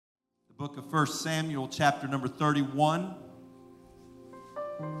book of 1 Samuel, chapter number 31.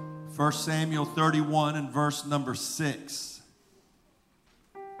 1 Samuel 31 and verse number 6.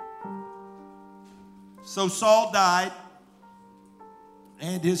 So Saul died,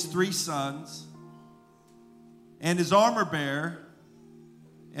 and his 3 sons, and his armor bearer,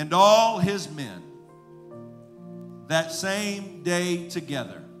 and all his men, that same day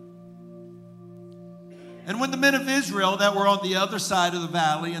together. And when the men of Israel that were on the other side of the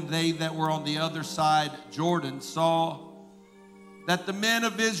valley, and they that were on the other side Jordan, saw that the men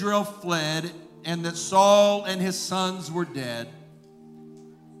of Israel fled, and that Saul and his sons were dead,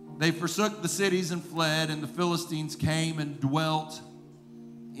 they forsook the cities and fled, and the Philistines came and dwelt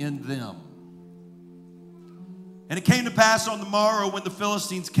in them. And it came to pass on the morrow, when the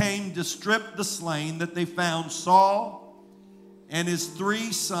Philistines came to strip the slain, that they found Saul and his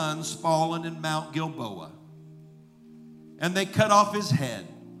 3 sons fallen in Mount Gilboa. And they cut off his head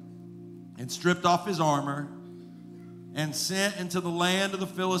and stripped off his armor, and sent into the land of the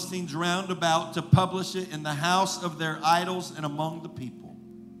Philistines round about to publish it in the house of their idols and among the people.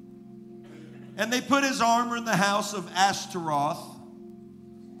 And they put his armor in the house of Ashtaroth,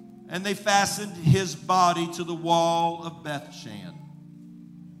 and they fastened his body to the wall of Bethshan.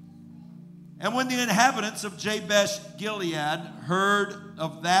 And when the inhabitants of Jabesh Gilead heard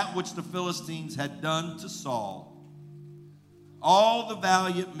of that which the Philistines had done to Saul, all the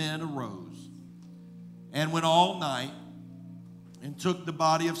valiant men arose and went all night and took the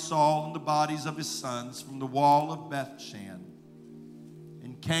body of Saul and the bodies of his sons from the wall of Bethshan,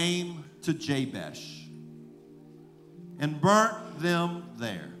 and came to Jabesh and burnt them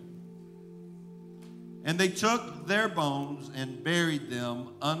there. And they took their bones and buried them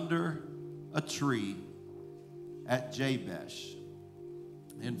under a tree at Jabesh,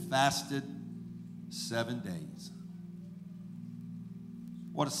 and fasted 7 days.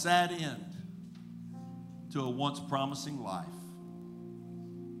 What a sad end to a once promising life.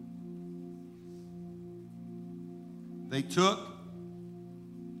 They took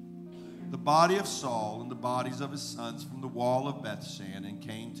the body of Saul and the bodies of his sons from the wall of Bethshan, and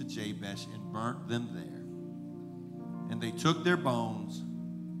came to Jabesh and burnt them there. And they took their bones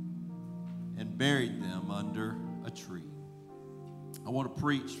and buried them under a tree. I want to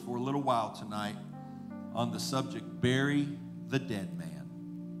preach for a little while tonight on the subject, bury the dead man.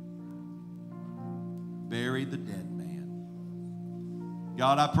 Bury the dead man.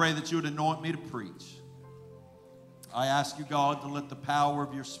 God, I pray that you would anoint me to preach. I ask you, God, to let the power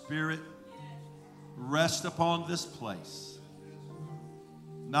of your Spirit rest upon this place.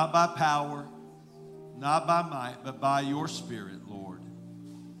 Not by power, not by might, but by your Spirit, Lord.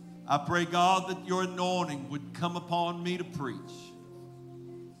 I pray, God, that your anointing would come upon me to preach.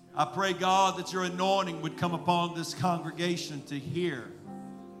 I pray, God, that your anointing would come upon this congregation to hear.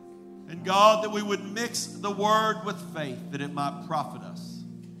 And, God, that we would mix the word with faith, that it might profit us.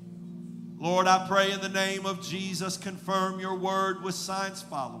 Lord, I pray in the name of Jesus, confirm your word with signs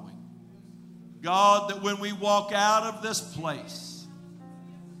following. God, that when we walk out of this place,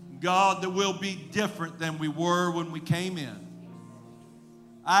 God, that we'll be different than we were when we came in.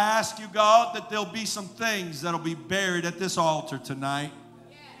 I ask you, God, that there'll be some things that'll be buried at this altar tonight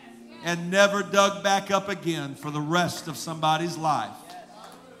and never dug back up again for the rest of somebody's life.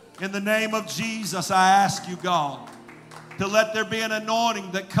 In the name of Jesus, I ask you, God, to let there be an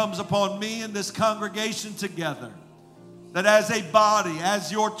anointing that comes upon me and this congregation together, that as a body,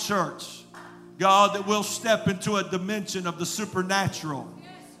 as your church, God, that we'll step into a dimension of the supernatural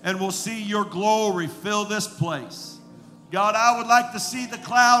and we'll see your glory fill this place. God, I would like to see the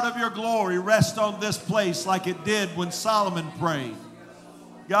cloud of your glory rest on this place like it did when Solomon prayed.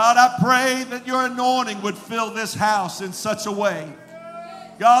 God, I pray that your anointing would fill this house in such a way,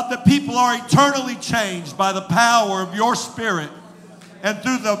 God, that people are eternally changed by the power of your Spirit and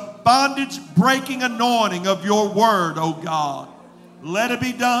through the bondage-breaking anointing of your word, oh God. Let it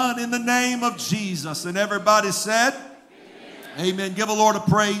be done in the name of Jesus. And everybody said, amen. Amen. Give the Lord a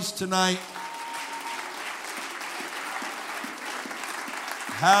praise tonight.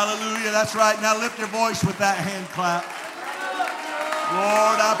 Hallelujah. That's right. Now lift your voice with that hand clap.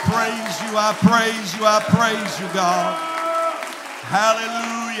 Lord, I praise you. I praise you. I praise you, God.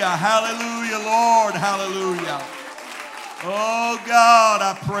 Hallelujah. Hallelujah, Lord. Hallelujah. Oh, God,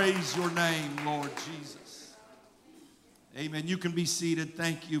 I praise your name, Lord Jesus. Amen. You can be seated.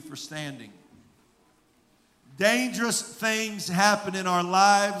 Thank you for standing. Dangerous things happen in our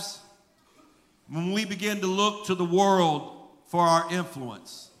lives when we begin to look to the world for our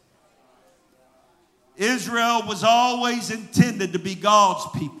influence. Israel was always intended to be God's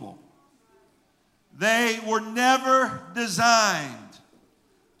people. They were never designed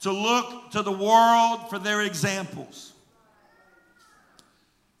to look to the world for their examples.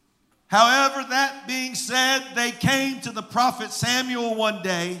 However, that being said, they came to the prophet Samuel one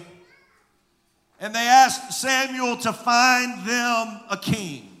day, and they asked Samuel to find them a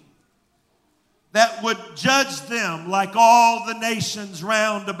king that would judge them like all the nations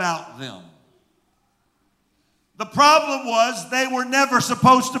round about them. The problem was they were never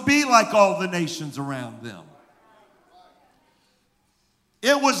supposed to be like all the nations around them.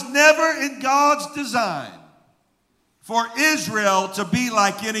 It was never in God's design for Israel to be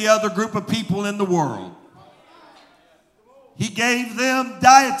like any other group of people in the world. He gave them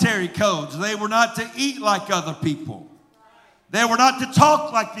dietary codes. They were not to eat like other people. They were not to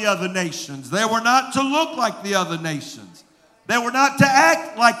talk like the other nations. They were not to look like the other nations. They were not to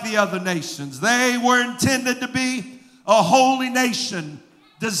act like the other nations. They were intended to be a holy nation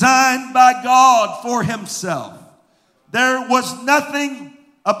designed by God for himself. There was nothing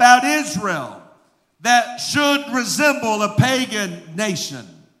about Israel that should resemble a pagan nation.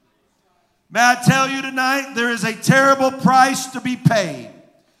 May I tell you tonight, there is a terrible price to be paid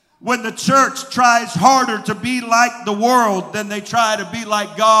when the church tries harder to be like the world than they try to be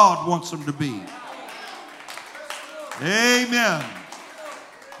like God wants them to be. Amen.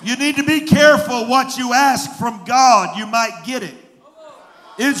 You need to be careful what you ask from God. You might get it.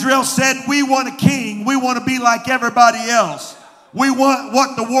 Israel said, we want a king. We want to be like everybody else. We want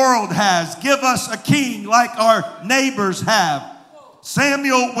what the world has. Give us a king like our neighbors have.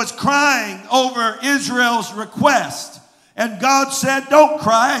 Samuel was crying over Israel's request. And God said, don't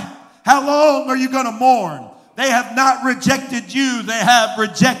cry. How long are you going to mourn? They have not rejected you. They have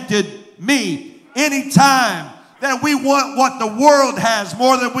rejected me. Anytime that we want what the world has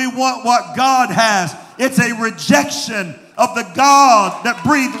more than we want what God has, it's a rejection of the God that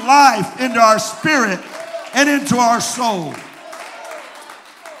breathed life into our spirit and into our soul.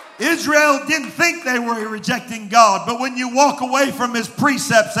 Israel didn't think they were rejecting God, but when you walk away from his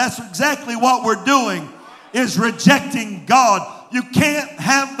precepts, that's exactly what we're doing, is rejecting God. You can't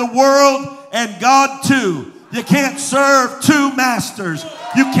have the world and God too. You can't serve two masters.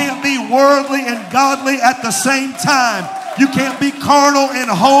 You can't be worldly and godly at the same time. You can't be carnal and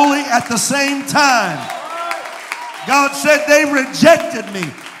holy at the same time. God said they rejected me.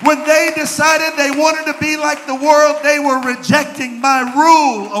 When they decided they wanted to be like the world, they were rejecting my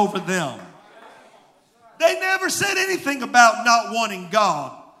rule over them. They never said anything about not wanting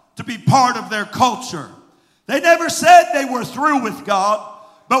God to be part of their culture. They never said they were through with God.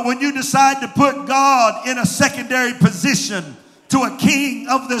 But when you decide to put God in a secondary position to a king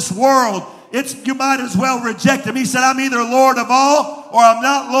of this world, you might as well reject him. He said, I'm either Lord of all or I'm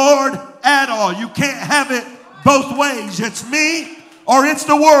not Lord at all. You can't have it both ways. It's me or it's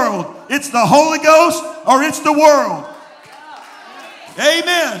the world. It's the Holy Ghost or it's the world.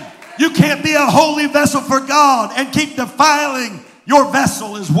 Amen. You can't be a holy vessel for God and keep defiling your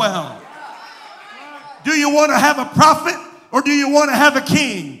vessel as well. Do you want to have a prophet or do you want to have a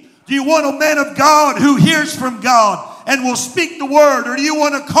king? Do you want a man of God who hears from God and will speak the word, or do you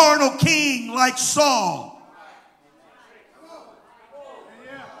want a carnal king like Saul?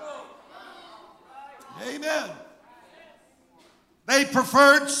 Amen. They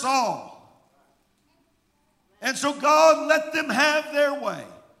preferred Saul. And so God let them have their way.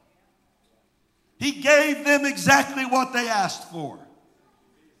 He gave them exactly what they asked for.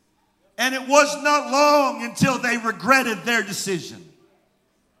 And it was not long until they regretted their decision.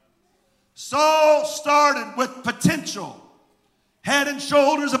 Saul started with potential, head and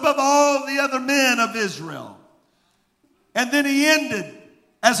shoulders above all the other men of Israel. And then he ended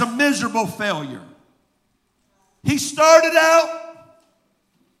as a miserable failure. He started out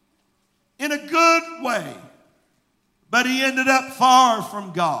in a good way, but he ended up far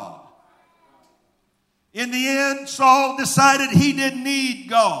from God. In the end, Saul decided he didn't need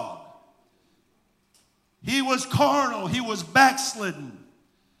God. He was carnal, he was backslidden,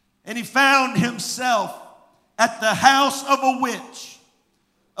 and he found himself at the house of a witch,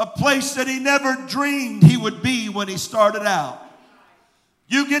 a place that he never dreamed he would be when he started out.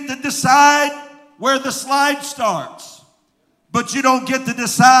 You get to decide where the slide starts, but you don't get to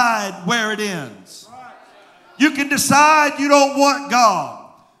decide where it ends. You can decide you don't want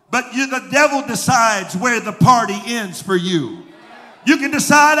God, but the devil decides where the party ends for you. You can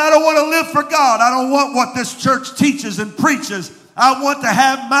decide, I don't want to live for God. I don't want what this church teaches and preaches. I want to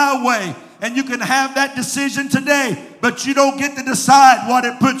have my way. And you can have that decision today, but you don't get to decide what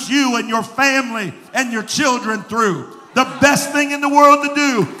it puts you and your family and your children through. The best thing in the world to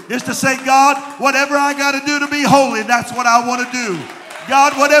do is to say, God, whatever I got to do to be holy, that's what I want to do.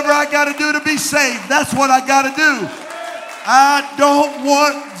 God, whatever I got to do to be saved, that's what I got to do. I don't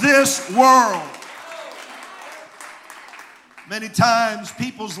want this world. Many times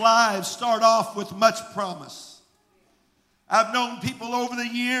people's lives start off with much promise. I've known people over the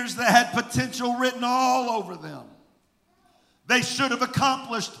years that had potential written all over them. They should have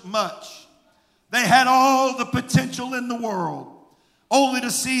accomplished much. They had all the potential in the world, only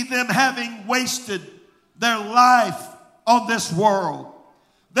to see them having wasted their life on this world.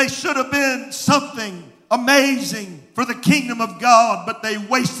 They should have been something amazing for the kingdom of God, but they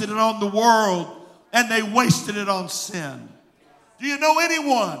wasted it on the world and they wasted it on sin. Do you know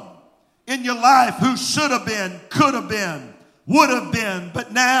anyone in your life who should have been, could have been, would have been,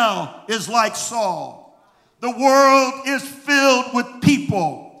 but now is like Saul? The world is filled with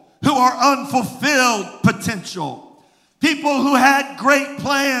people who are unfulfilled potential. People who had great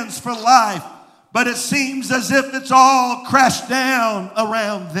plans for life, but it seems as if it's all crashed down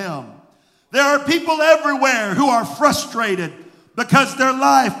around them. There are people everywhere who are frustrated because their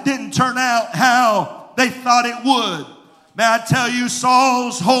life didn't turn out how they thought it would. May I tell you,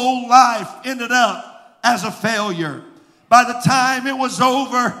 Saul's whole life ended up as a failure. By the time it was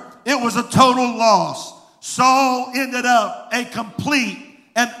over, it was a total loss. Saul ended up a complete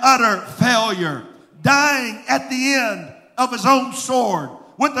and utter failure, dying at the end of his own sword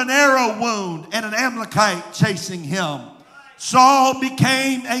with an arrow wound and an Amalekite chasing him. Saul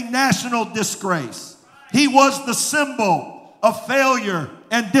became a national disgrace. He was the symbol of failure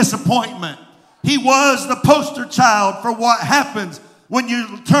and disappointment. He was the poster child for what happens when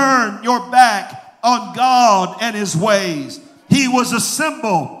you turn your back on God and his ways. He was a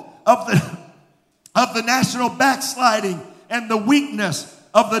symbol of the national backsliding and the weakness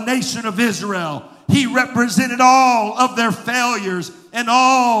of the nation of Israel. He represented all of their failures and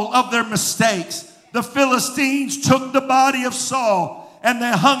all of their mistakes. The Philistines took the body of Saul and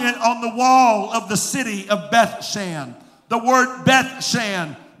they hung it on the wall of the city of Bethshan. The word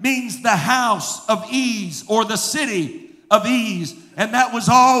Bethshan means the house of ease or the city of ease. And that was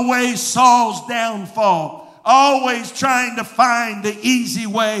always Saul's downfall. Always trying to find the easy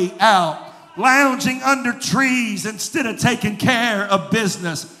way out. Lounging under trees instead of taking care of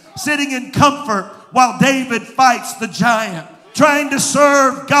business. Sitting in comfort while David fights the giant. Trying to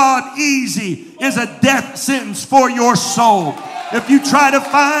serve God easy is a death sentence for your soul. If you try to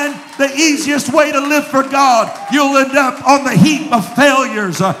find the easiest way to live for God, you'll end up on the heap of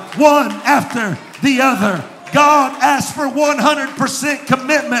failures, one after the other. God asks for 100%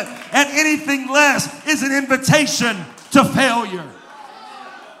 commitment, and anything less is an invitation to failure.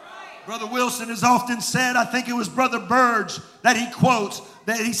 Brother Wilson has often said, I think it was Brother Burge that he quotes,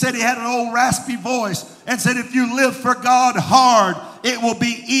 that he said he had an old raspy voice and said, if you live for God hard, it will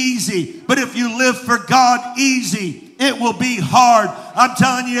be easy. But if you live for God easy, it will be hard. I'm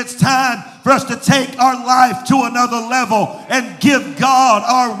telling you, it's time for us to take our life to another level and give God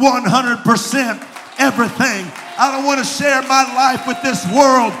our 100% everything. I don't want to share my life with this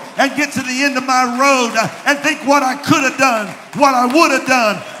world and get to the end of my road and think what I could have done, what I would have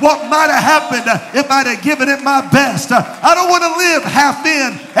done, what might have happened if I'd have given it my best. I don't want to live half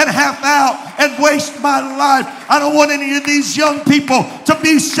in and half out and waste my life. I don't want any of these young people to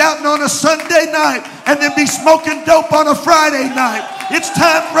be shouting on a Sunday night and then be smoking dope on a Friday night. It's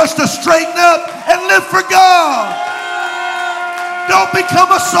time for us to straighten up and live for God. Don't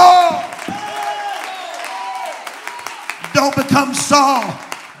become a Saul. Don't become Saul.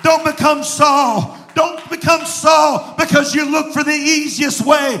 Don't become Saul. Don't become Saul because you look for the easiest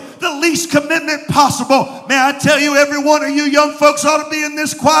way, the least commitment possible. May I tell you, every one of you young folks ought to be in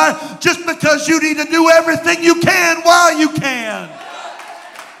this choir just because you need to do everything you can while you can.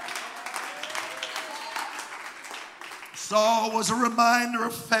 Saul was a reminder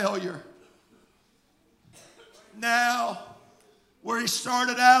of failure. Now, where he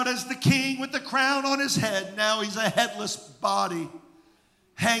started out as the king with the crown on his head, now he's a headless body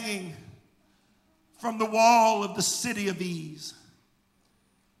hanging from the wall of the city of ease.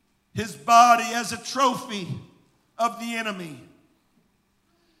 His body as a trophy of the enemy.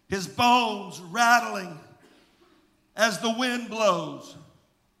 His bones rattling as the wind blows.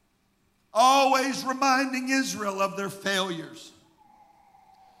 Always reminding Israel of their failures.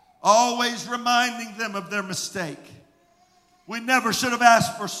 Always reminding them of their mistake. We never should have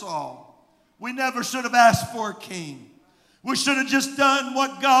asked for Saul. We never should have asked for a king. We should have just done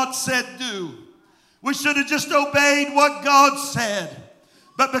what God said do. We should have just obeyed what God said.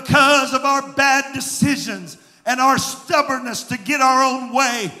 But because of our bad decisions and our stubbornness to get our own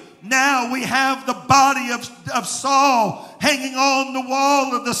way, now we have the body of Saul hanging on the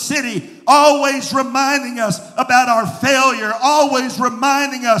wall of the city, always reminding us about our failure, always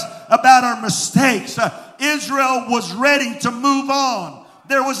reminding us about our mistakes. Israel was ready to move on.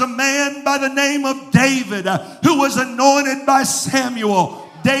 There was a man by the name of David who was anointed by Samuel.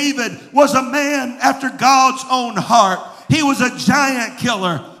 David was a man after God's own heart. He was a giant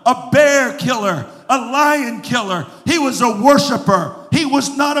killer, a bear killer, a lion killer. He was a worshiper. He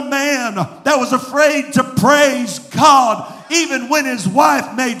was not a man that was afraid to praise God even when his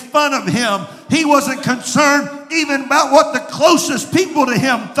wife made fun of him. He wasn't concerned even about what the closest people to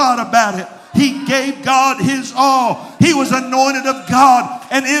him thought about it. He gave God his all. He was anointed of God,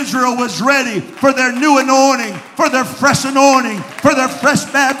 and Israel was ready for their new anointing, for their fresh anointing, for their fresh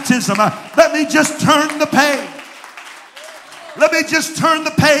baptism. Let me just turn the page. Let me just turn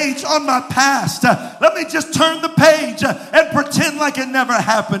the page on my past. Let me just turn the page and pretend like it never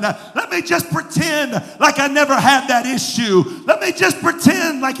happened. Let me just pretend like I never had that issue. Let me just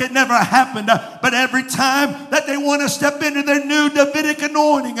pretend like it never happened. But every time that they want to step into their new Davidic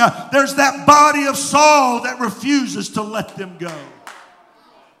anointing, there's that body of Saul that refuses to let them go.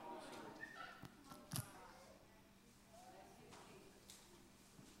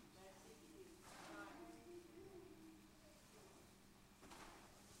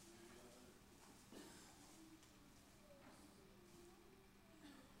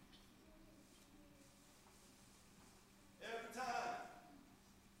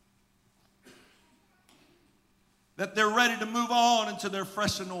 That they're ready to move on into their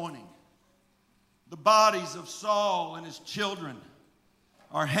fresh anointing. The bodies of Saul and his children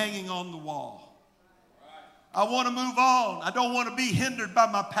are hanging on the wall. I want to move on. I don't want to be hindered by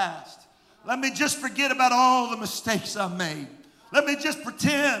my past. Let me just forget about all the mistakes I made. Let me just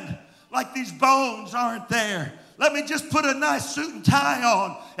pretend like these bones aren't there. Let me just put a nice suit and tie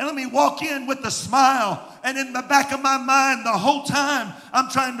on, and let me walk in with a smile. And in the back of my mind, the whole time I'm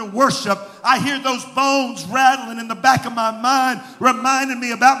trying to worship, I hear those bones rattling in the back of my mind, reminding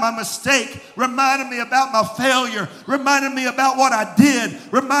me about my mistake, reminding me about my failure, reminding me about what I did,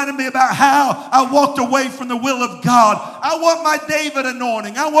 reminding me about how I walked away from the will of God. I want my David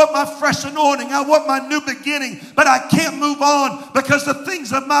anointing. I want my fresh anointing. I want my new beginning. But I can't move on because the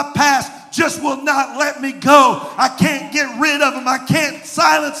things of my past just will not let me go. I can't get rid of them. I can't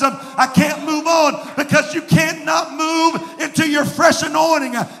silence them. I can't move on because you cannot move into your fresh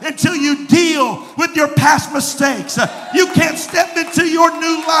anointing until you deal with your past mistakes. You can't step into your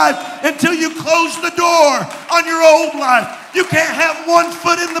new life until you close the door on your old life. You can't have one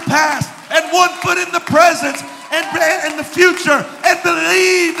foot in the past and one foot in the present and in the future and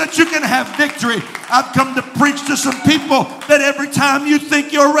believe that you can have victory. I've come to preach to some people that every time you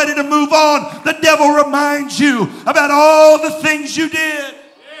think you're ready to move on, the devil reminds you about all the things you did.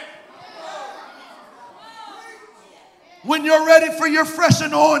 When you're ready for your fresh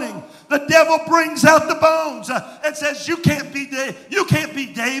anointing, the devil brings out the bones and says, you can't be David. You can't be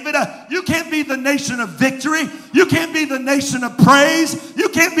the nation of victory. You can't be the nation of praise. You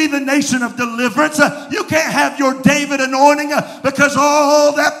can't be the nation of deliverance. You can't have your David anointing because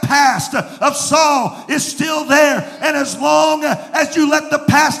all that past of Saul is still there. And as long as you let the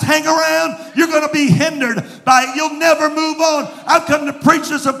past hang around, you're going to be hindered by it. You'll never move on. I've come to preach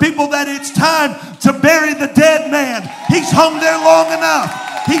to some people that it's time to bury the dead man. He's hung there long enough.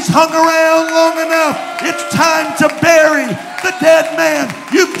 He's hung around long enough. It's time to bury the dead man.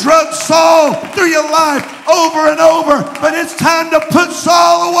 You've drugged Saul through your life over and over, but it's time to put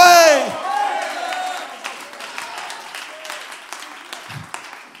Saul away.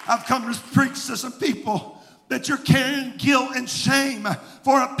 I've come to preach to some people that you're carrying guilt and shame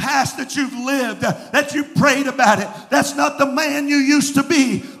for a past that you've lived, that you prayed about it. That's not the man you used to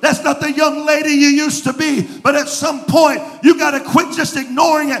be. That's not the young lady you used to be. But at some point, you got to quit just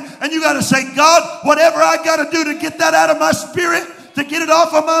ignoring it. And you got to say, God, whatever I got to do to get that out of my spirit, to get it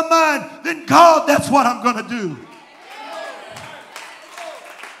off of my mind, then God, that's what I'm going to do.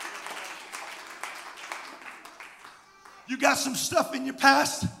 You got some stuff in your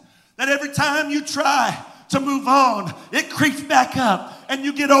past that every time you try to move on, it creeps back up and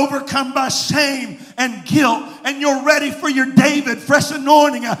you get overcome by shame and guilt and you're ready for your David fresh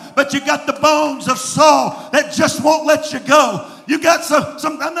anointing, but you got the bones of Saul that just won't let you go. You got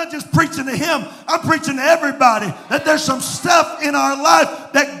some, I'm not just preaching to him, I'm preaching to everybody that there's some stuff in our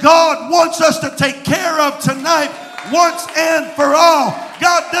life that God wants us to take care of tonight once and for all.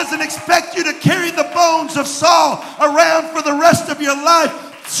 God doesn't expect you to carry the bones of Saul around for the rest of your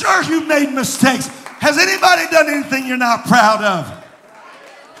life. Sure, you made mistakes. Has anybody done anything you're not proud of?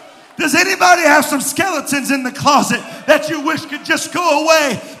 Does anybody have some skeletons in the closet that you wish could just go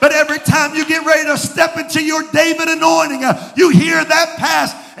away? But every time you get ready to step into your David anointing, you hear that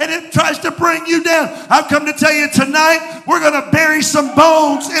past and it tries to bring you down. I've come to tell you tonight, we're going to bury some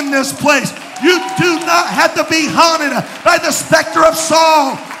bones in this place. You do not have to be haunted by the specter of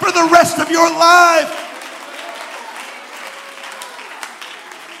Saul for the rest of your life.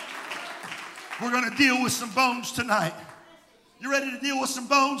 We're going to deal with some bones tonight. You ready to deal with some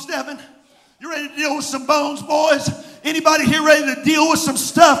bones, Devin? You ready to deal with some bones, boys? Anybody here ready to deal with some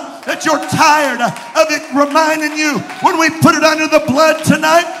stuff that you're tired of it reminding you? When we put it under the blood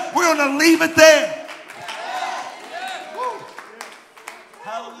tonight, we're going to leave it there. Woo.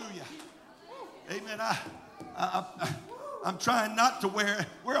 Hallelujah. Amen. I'm trying not to wear it.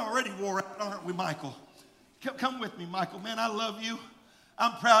 We're already wore out, aren't we, Michael? Come with me, Michael. Man, I love you.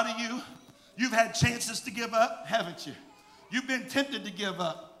 I'm proud of you. You've had chances to give up, haven't you? You've been tempted to give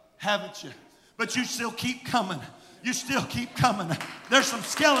up, haven't you? But you still keep coming. You still keep coming. There's some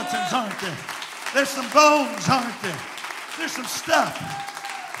skeletons, aren't there? There's some bones, aren't there? There's some stuff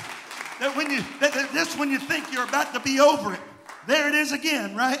that when you think you're about to be over it, there it is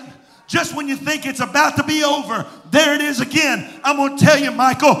again, right? Just when you think it's about to be over, there it is again. I'm going to tell you,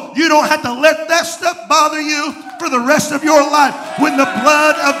 Michael, you don't have to let that stuff bother you for the rest of your life. When the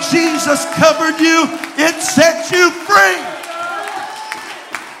blood of Jesus covered you, it set you free.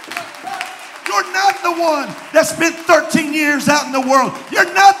 You're not the one that spent 13 years out in the world.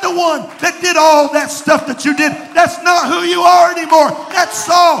 You're not the one that did all that stuff that you did. That's not who you are anymore. That's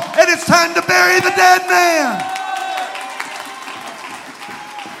Saul, and it's time to bury the dead man.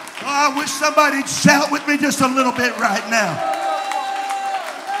 Oh, I wish somebody'd shout with me just a little bit right now.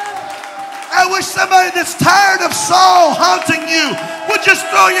 I wish somebody that's tired of Saul haunting you would just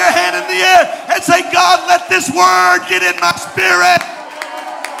throw your hand in the air and say, God, let this word get in my spirit.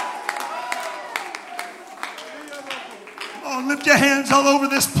 Come on, lift your hands all over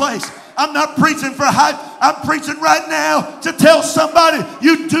this place. I'm not preaching for hype. I'm preaching right now to tell somebody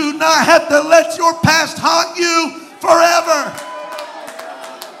you do not have to let your past haunt you forever.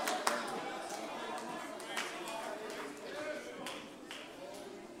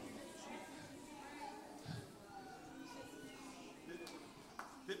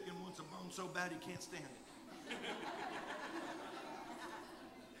 So bad he can't stand it.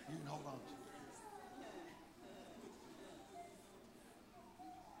 You can hold on to it.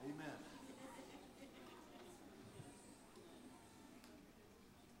 Amen.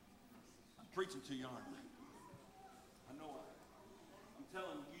 I'm preaching to you, aren't I? I know I'm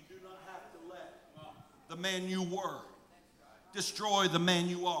telling you, you do not have to let the man you were destroy the man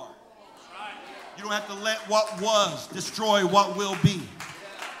you are. You don't have to let what was destroy what will be.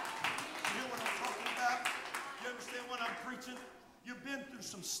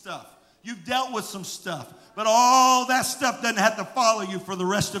 Some stuff. You've dealt with some stuff, but all that stuff doesn't have to follow you for the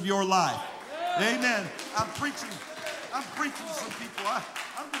rest of your life. Amen. I'm preaching to some people.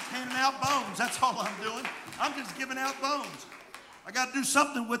 I'm just handing out bones. That's all I'm doing. I'm just giving out bones. I got to do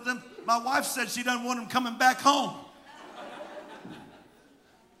something with them. My wife said she doesn't want them coming back home.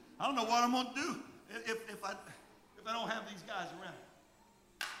 I don't know what I'm going to do if I don't have these guys around.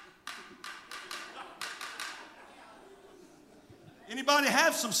 Anybody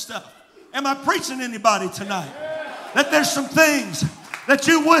have some stuff? Am I preaching to anybody tonight? That there's some things that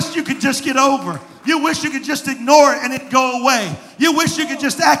you wish you could just get over. You wish you could just ignore it and it'd go away. You wish you could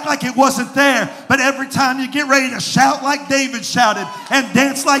just act like it wasn't there. But every time you get ready to shout like David shouted and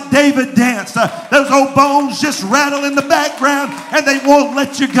dance like David danced, those old bones just rattle in the background and they won't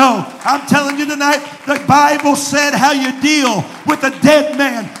let you go. I'm telling you tonight, the Bible said how you deal with a dead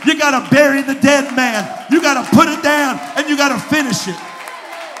man. You got to bury the dead man. You got to put it down and you got to finish it.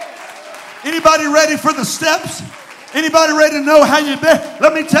 Anybody ready for the steps? Anybody ready to know how you bury?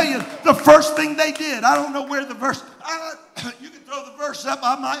 Let me tell you, the first thing they did, I don't know where the verse, you can throw the verse up.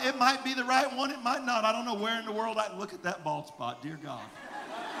 It might be the right one. It might not. I don't know where in the world I look at that bald spot. Dear God.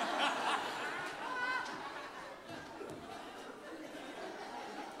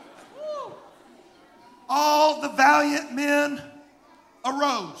 All the valiant men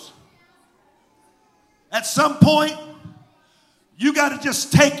arose. At some point, you got to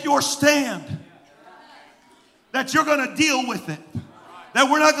just take your stand. That you're going to deal with it. That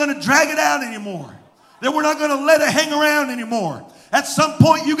we're not going to drag it out anymore. That we're not going to let it hang around anymore. At some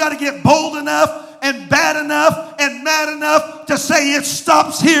point, you got to get bold enough and bad enough and mad enough to say, it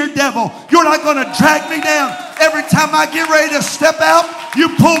stops here, devil. You're not going to drag me down. Every time I get ready to step out, you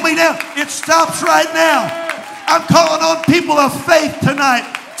pull me down. It stops right now. I'm calling on people of faith tonight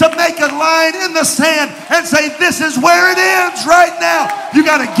to make a line in the sand and say, this is where it ends right now. You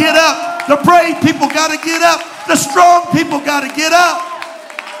got to get up. The brave people got to get up. The strong people got to get up.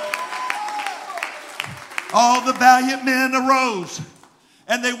 All the valiant men arose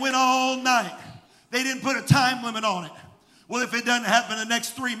And they went all night. They didn't put a time limit on it. Well, if it doesn't happen in the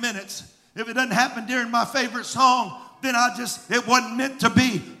next 3 minutes, if it doesn't happen during my favorite song, then it wasn't meant to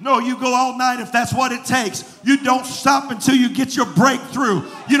be. No, you go all night if that's what it takes. You don't stop until you get your breakthrough.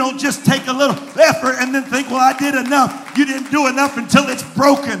 You don't just take a little effort and then think, well, I did enough. You didn't do enough until it's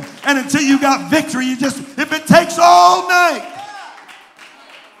broken. And until you got victory, if it takes all night.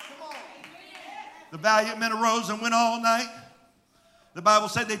 The valiant men arose and went all night. The Bible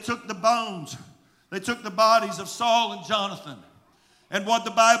said they took the bones. They took the bodies of Saul and Jonathan. And what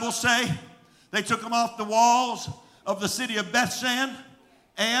the Bible say? They took them off the walls of the city of Bethshan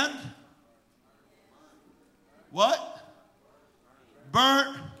and what?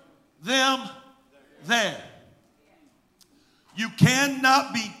 Burnt them there. You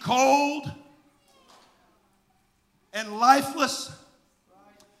cannot be cold and lifeless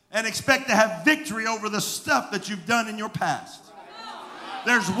and expect to have victory over the stuff that you've done in your past.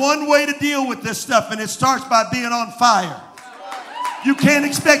 There's one way to deal with this stuff, and it starts by being on fire. You can't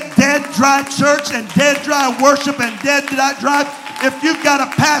expect dead, dry church and dead, dry worship and dead, dry. If you've got a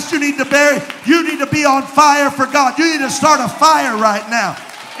past you need to bury, you need to be on fire for God. You need to start a fire right now.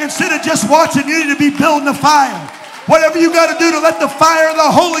 Instead of just watching, you need to be building a fire. Whatever you got to do to let the fire of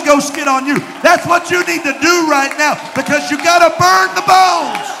the Holy Ghost get on you, that's what you need to do right now, because you got to burn the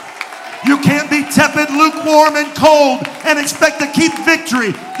bones. You can't be tepid, lukewarm, and cold and expect to keep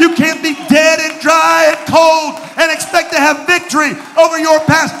victory. You can't be dead and dry and cold and expect to have victory over your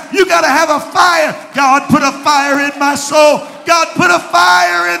past. You got to have a fire. God, put a fire in my soul. God, put a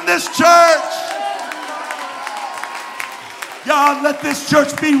fire in this church. God, let this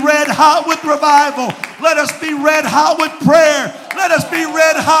church be red hot with revival. Let us be red hot with prayer. Let us be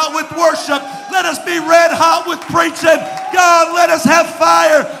red hot with worship. Let us be red hot with preaching. God, let us have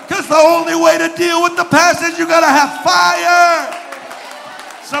fire, because the only way to deal with the past is you got to have fire.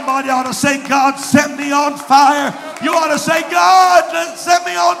 Somebody ought to say, God, set me on fire. You ought to say, God, set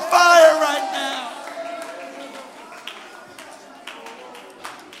me on fire right now.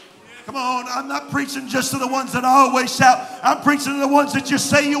 Come on, I'm not preaching just to the ones that always shout. I'm preaching to the ones that you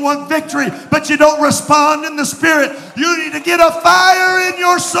say you want victory, but you don't respond in the Spirit. You need to get a fire in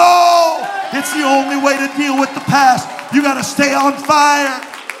your soul. It's the only way to deal with the past. You got to stay on fire.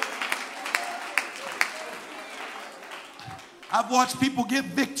 I've watched people get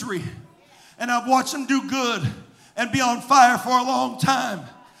victory, and I've watched them do good and be on fire for a long time.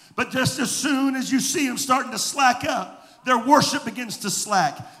 But just as soon as you see them starting to slack up, their worship begins to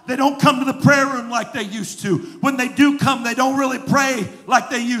slack. They don't come to the prayer room like they used to. When they do come, they don't really pray like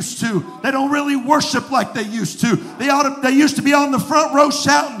they used to. They don't really worship like they used to. They used to be on the front row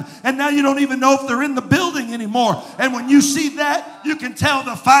shouting, and now you don't even know if they're in the building anymore. And when you see that, you can tell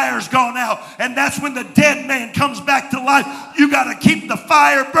the fire's gone out. And that's when the dead man comes back to life. You got to keep the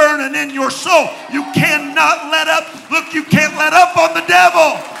fire burning in your soul. You cannot let up. Look, you can't let up on the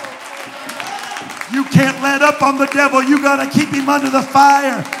devil. You can't let up on the devil. You got to keep him under the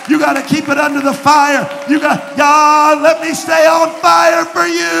fire. You got to keep it under the fire. God, let me stay on fire for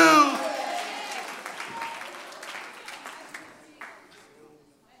you.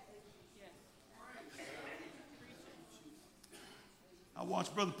 I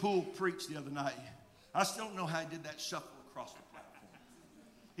watched Brother Poole preach the other night. I still don't know how he did that shuffle across the platform.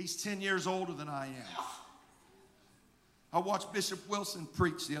 He's 10 years older than I am. I watched Bishop Wilson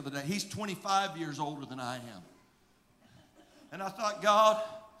preach the other day. He's 25 years older than I am. And I thought, God,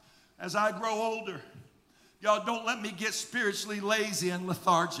 as I grow older, God, don't let me get spiritually lazy and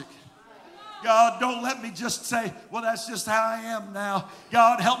lethargic. God, don't let me just say, well, that's just how I am now.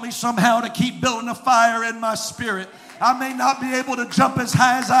 God, help me somehow to keep building a fire in my spirit. I may not be able to jump as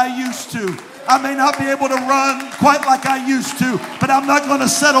high as I used to. I may not be able to run quite like I used to, but I'm not going to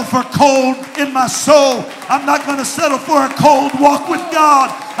settle for cold in my soul. I'm not going to settle for a cold walk with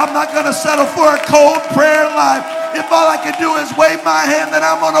God. I'm not going to settle for a cold prayer life. If all I can do is wave my hand, then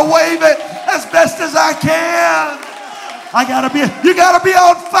I'm going to wave it as best as I can. You got to be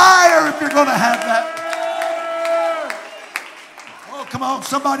on fire if you're going to have that. Oh, come on.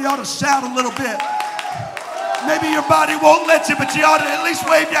 Somebody ought to shout a little bit. Maybe your body won't let you, but you ought to at least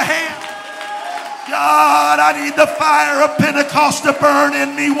wave your hand. God, I need the fire of Pentecost to burn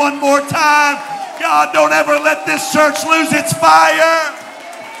in me one more time. God, don't ever let this church lose its fire.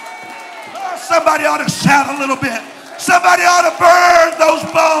 Oh, somebody ought to shout a little bit. Somebody ought to burn those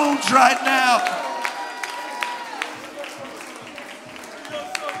bones right now.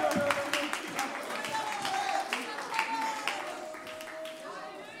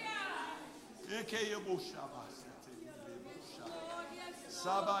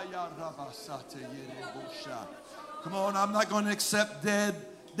 Come on, I'm not going to accept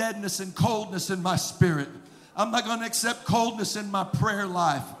deadness and coldness in my spirit. I'm not going to accept coldness in my prayer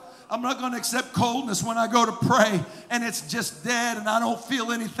life. I'm not going to accept coldness when I go to pray and it's just dead and I don't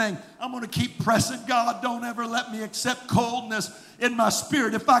feel anything. I'm going to keep pressing. God, don't ever let me accept coldness in my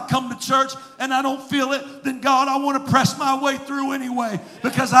spirit. If I come to church and I don't feel it, then God, I want to press my way through anyway,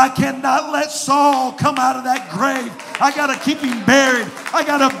 because I cannot let Saul come out of that grave. I got to keep him buried. I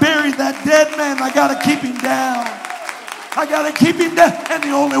got to bury that dead man. I got to keep him down. I got to keep him down. And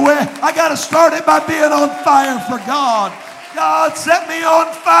the only way, I got to start it by being on fire for God. God, set me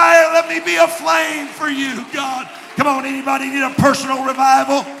on fire. Let me be a flame for you, God. Come on, anybody need a personal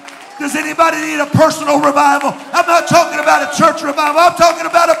revival? Does anybody need a personal revival? I'm not talking about a church revival. I'm talking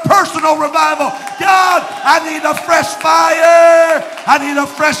about a personal revival. God, I need a fresh fire. I need a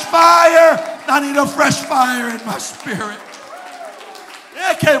fresh fire. I need a fresh fire in my spirit.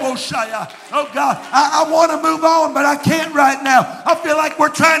 Oh God, I want to move on, but I can't right now. I feel like we're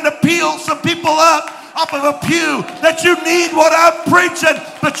trying to peel some people up off of a pew that you need what I'm preaching,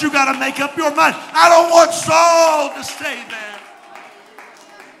 but you got to make up your mind. I don't want Saul to stay there.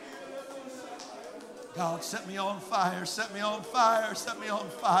 God, set me on fire, set me on fire, set me on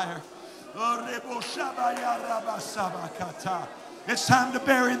fire. It's time to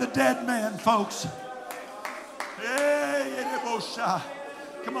bury the dead man, folks.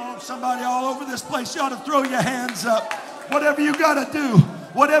 Come on, somebody all over this place, you ought to throw your hands up. Whatever you got to do.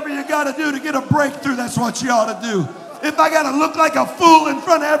 Whatever you got to do to get a breakthrough, that's what you ought to do. If I got to look like a fool in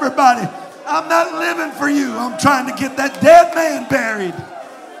front of everybody, I'm not living for you. I'm trying to get that dead man buried.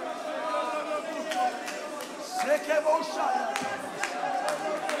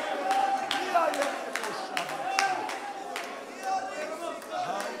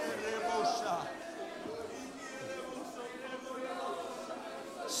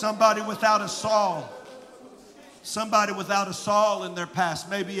 Somebody without a Saul. Somebody without a Saul in their past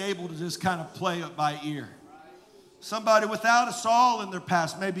may be able to just kind of play it by ear. Somebody without a Saul in their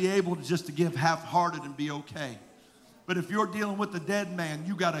past may be able to just to give half-hearted and be okay. But if you're dealing with the dead man,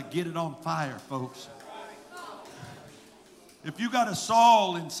 you got to get it on fire, folks. If you got a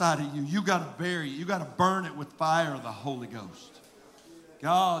Saul inside of you, you got to bury it. You got to burn it with fire of the Holy Ghost.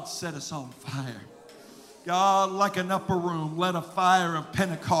 God set us on fire. God, like an upper room, let a fire of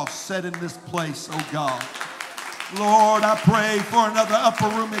Pentecost set in this place, oh God. Lord, I pray for another upper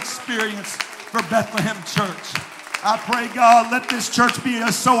room experience for Bethlehem Church. I pray, God, let this church be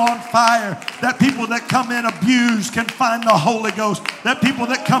so on fire that people that come in abused can find the Holy Ghost. That people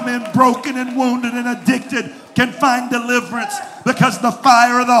that come in broken and wounded and addicted can find deliverance, because the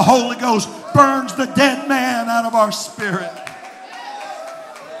fire of the Holy Ghost burns the dead man out of our spirit.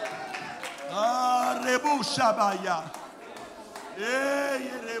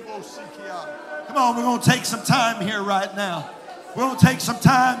 Come on, we're going to take some time here right now. We're going to take some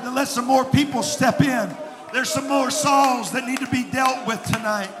time to let some more people step in. There's some more Sauls that need to be dealt with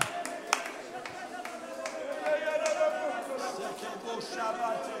tonight.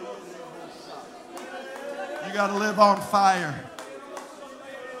 You got to live on fire.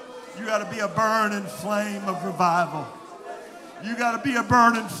 You got to be a burning flame of revival. You got to be a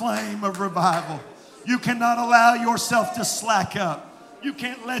burning flame of revival. You cannot allow yourself to slack up. You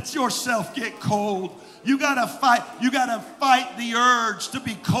can't let yourself get cold. You gotta fight. You gotta fight the urge to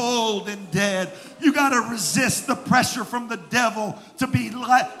be cold and dead. You gotta resist the pressure from the devil to be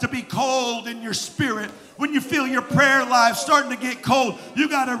cold in your spirit. When you feel your prayer life starting to get cold, you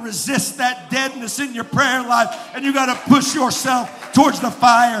gotta resist that deadness in your prayer life, and you gotta push yourself towards the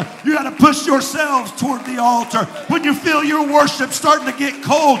fire. You gotta push yourselves toward the altar. When you feel your worship starting to get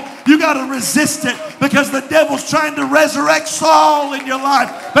cold, you gotta resist it, because the devil's trying to resurrect Saul in your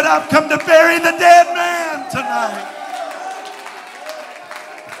life. But I've come to bury the dead man tonight.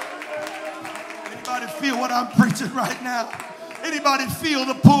 Anybody feel what I'm preaching right now? Anybody feel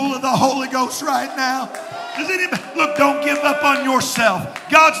the pull of the Holy Ghost right now? Does anybody? Look, don't give up on yourself.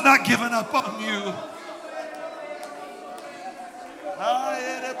 God's not giving up on you.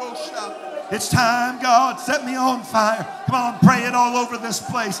 It's time, God, set me on fire. Come on, pray it all over this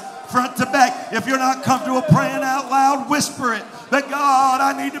place, front to back. If you're not comfortable praying out loud, whisper it. That God,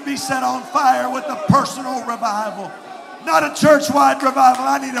 I need to be set on fire with a personal revival. Not a church-wide revival.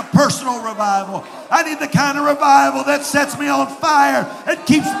 I need a personal revival. I need the kind of revival that sets me on fire and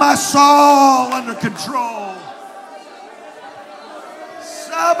keeps my soul under control.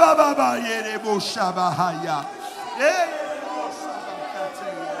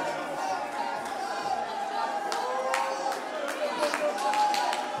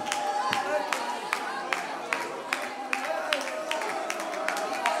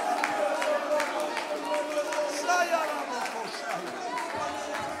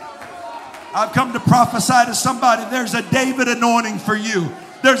 I've come to prophesy to somebody. There's a David anointing for you.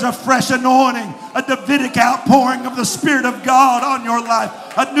 There's a fresh anointing, a Davidic outpouring of the Spirit of God on your life.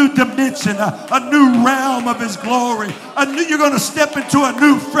 A new dimension, a new realm of His glory. You're going to step into a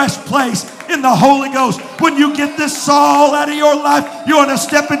new, fresh place in the Holy Ghost. When you get this Saul out of your life, you're going to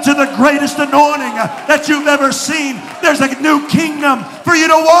step into the greatest anointing that you've ever seen. There's a new kingdom for you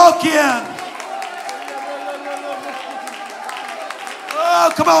to walk in.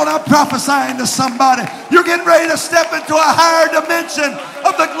 Oh, come on, I'm prophesying to somebody. You're getting ready to step into a higher dimension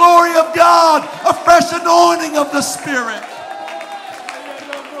of the glory of God, a fresh anointing of the Spirit.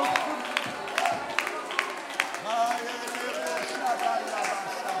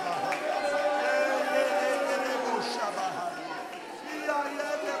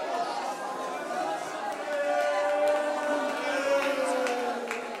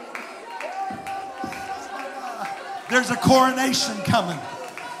 There's a coronation coming.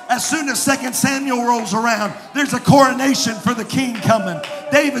 As soon as 2 Samuel rolls around, there's a coronation for the king coming.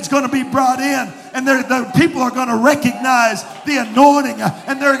 David's going to be brought in, and the people are going to recognize the anointing,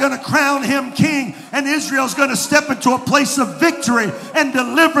 and they're going to crown him king. And Israel's going to step into a place of victory and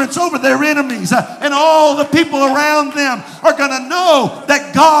deliverance over their enemies. And all the people around them are going to know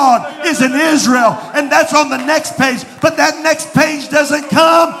that God is in Israel. And that's on the next page. But that next page doesn't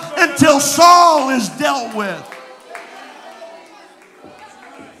come until Saul is dealt with.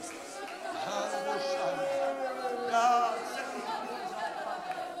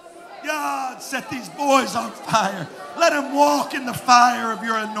 God, set these boys on fire. Let them walk in the fire of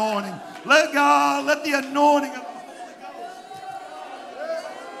your anointing. Let the anointing of the Holy Ghost.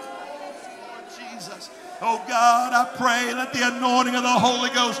 Jesus. Oh God, I pray, let the anointing of the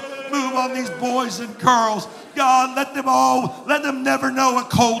Holy Ghost move on these boys and girls. God, let them never know a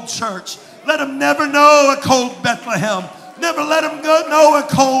cold church. Let them never know a cold Bethlehem. Never let them know a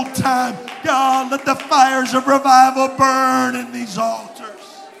cold time. God, let the fires of revival burn in these altars.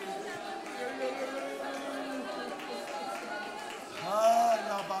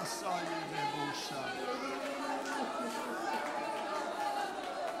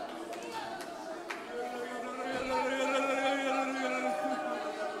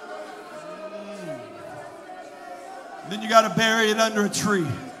 Then you got to bury it under a tree.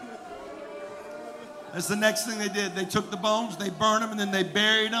 That's the next thing they did. They took the bones, they burned them, and then they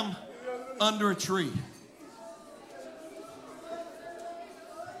buried them under a tree.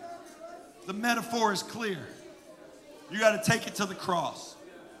 The metaphor is clear. You got to take it to the cross.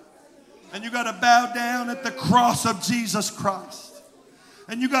 And you got to bow down at the cross of Jesus Christ.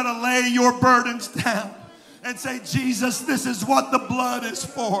 And you got to lay your burdens down and say, Jesus, this is what the blood is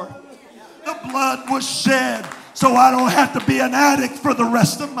for. The blood was shed so I don't have to be an addict for the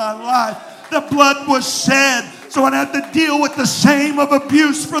rest of my life. The blood was shed so I don't have to deal with the shame of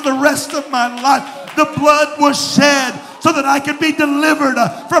abuse for the rest of my life. The blood was shed so that I can be delivered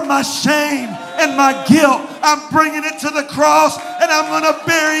from my shame and my guilt. I'm bringing it to the cross, and I'm going to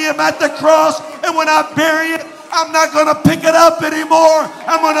bury him at the cross. And when I bury it, I'm not going to pick it up anymore.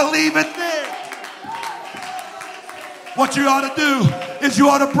 I'm going to leave it there. What you ought to do is you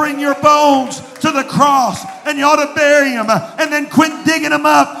ought to bring your bones to the cross, and you ought to bury them, and then quit digging them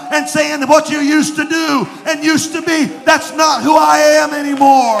up and saying what you used to do and used to be. That's not who I am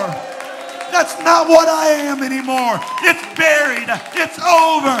anymore. That's not what I am anymore. It's buried. It's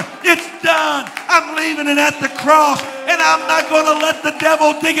over. It's done. I'm leaving it at the cross, and I'm not going to let the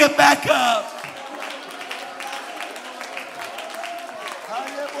devil dig it back up.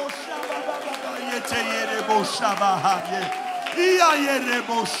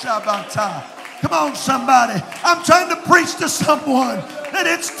 Come on, somebody. I'm trying to preach to someone that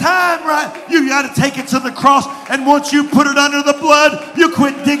it's time, right? You got to take it to the cross, and once you put it under the blood, you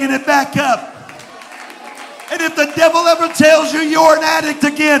quit digging it back up. And if the devil ever tells you you're an addict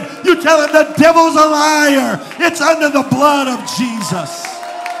again, you tell him the devil's a liar. It's under the blood of Jesus.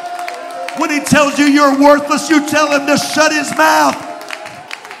 When he tells you you're worthless, you tell him to shut his mouth.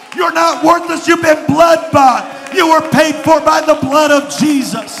 You're not worthless. You've been blood bought. You were paid for by the blood of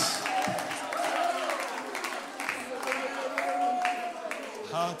Jesus.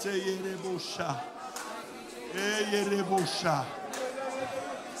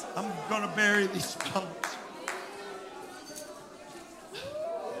 I'm going to bury these bones.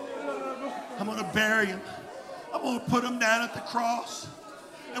 I'm going to bury them. I'm going to put them down at the cross.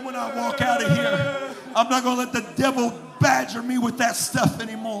 And when I walk out of here, I'm not going to let the devil badger me with that stuff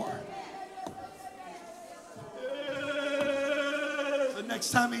anymore. The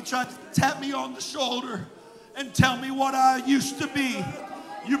next time he tries to tap me on the shoulder and tell me what I used to be,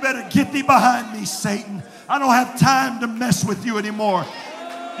 you better get thee behind me, Satan. I don't have time to mess with you anymore.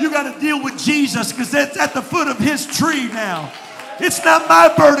 You got to deal with Jesus, because that's at the foot of his tree now. It's not my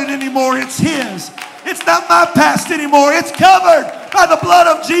burden anymore. It's his. It's not my past anymore. It's covered by the blood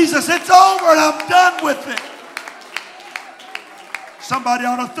of Jesus. It's over and I'm done with it. Somebody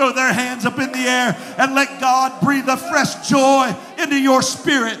ought to throw their hands up in the air and let God breathe a fresh joy into your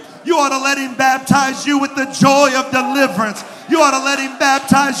spirit. You ought to let him baptize you with the joy of deliverance. You ought to let him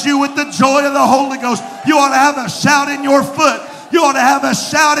baptize you with the joy of the Holy Ghost. You ought to have a shout in your foot. You ought to have a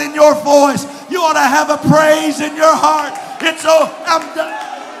shout in your voice. You ought to have a praise in your heart. It's oh, I'm done.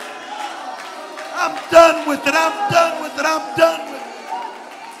 I'm done with it. I'm done with it. I'm done with it.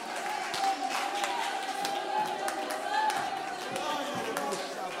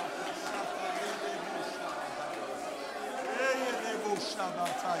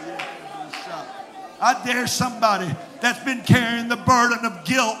 I dare somebody that's been carrying the burden of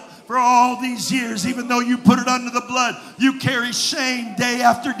guilt for all these years, even though you put it under the blood, you carry shame day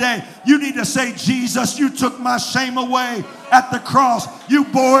after day. You need to say, Jesus, you took my shame away at the cross. You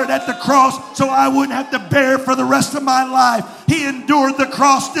bore it at the cross so I wouldn't have to bear for the rest of my life. He endured the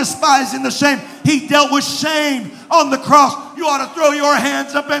cross, despising the shame. He dealt with shame on the cross. You ought to throw your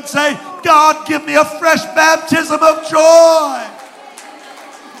hands up and say, God, give me a fresh baptism of joy.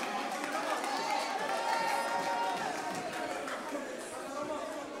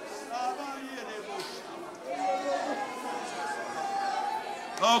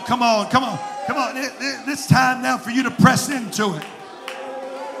 Oh, come on, come on, come on. It's time now for you to press into it.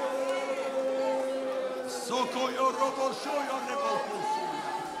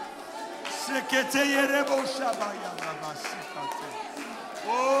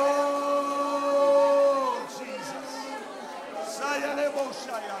 Oh, Jesus.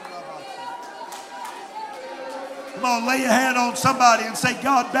 Come on, lay your hand on somebody and say,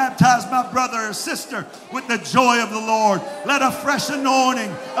 God, baptize my brother or sister with the joy of the Lord. Let a fresh anointing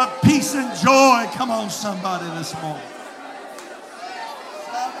of peace and joy come on somebody this morning.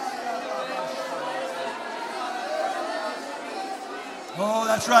 Oh,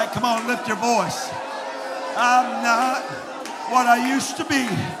 that's right. Come on, lift your voice. I'm not what I used to be.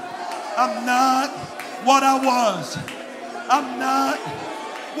 I'm not what I was. I'm not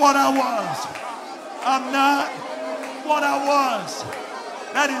what I was. I'm not what I was.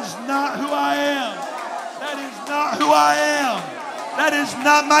 That is not who I am. That is not who I am. That is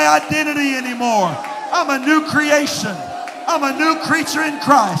not my identity anymore. I'm a new creation. I'm a new creature in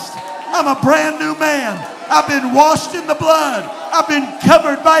Christ. I'm a brand new man. I've been washed in the blood. I've been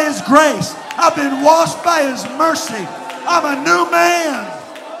covered by his grace. I've been washed by his mercy. I'm a new man.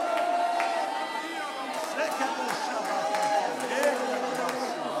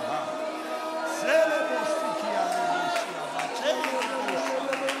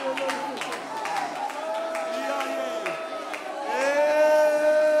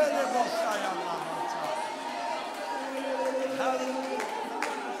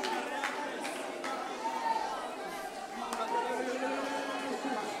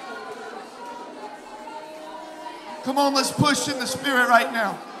 Come on, let's push in the Spirit right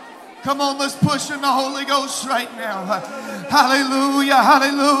now. Come on, let's push in the Holy Ghost right now. Hallelujah,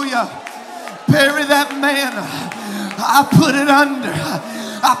 hallelujah. Bury that man. I put it under.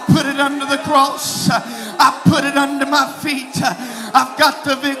 I put it under the cross. I put it under my feet. I've got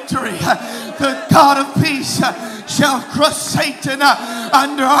the victory. The God of peace shall crush Satan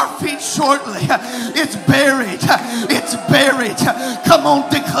under our feet shortly. It's buried. It's buried. Come on,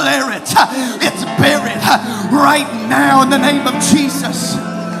 declare it. It's buried right now in the name of Jesus.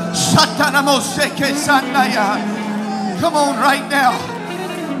 Come on, right now.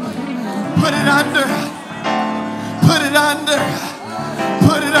 Put it under. Put it under.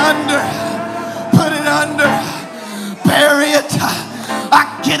 Put it under. Put it under. Bury it. I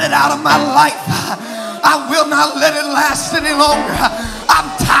get it out of my life. I will not let it last any longer. I'm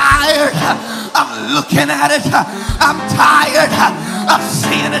tired of looking at it. I'm tired of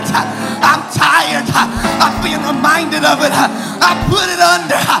seeing it. I'm tired of being reminded of it. I put it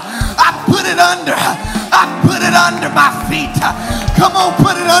under. I put it under. I put it under my feet. Come on,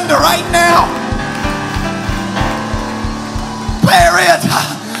 put it under right now. Bury it.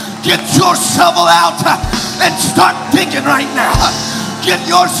 Get your shovel out and start digging right now. Get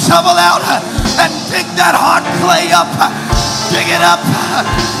your shovel out and dig that hard clay up. Dig it up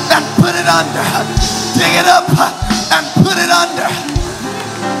and put it under. Dig it up and put it under.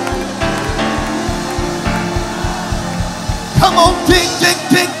 Come on, dig, dig,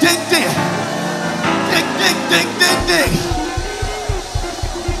 dig, dig, dig. Dig, dig, dig, dig, dig.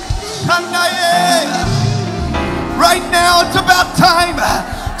 Right now it's about time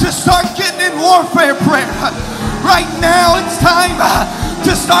to start getting in warfare prayer. Right now it's time to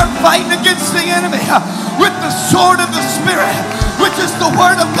to start fighting against the enemy with the sword of the Spirit, which is the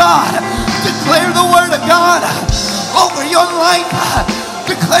Word of God. Declare the Word of God over your life.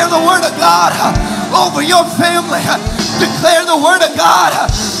 Declare the Word of God over your family. Declare the Word of God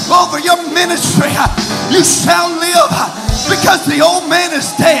over your ministry. You shall live because the old man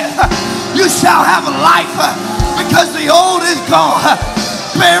is dead. You shall have life because the old is gone.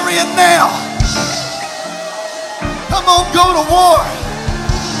 Bury it now. Come on, go to war.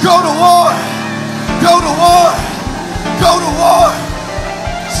 Go to war. Go to war. Go to war.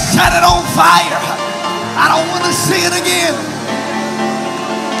 Set it on fire. I don't want to see it again.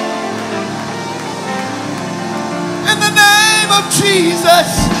 In the name of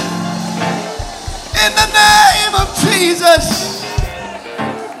Jesus. In the name of Jesus.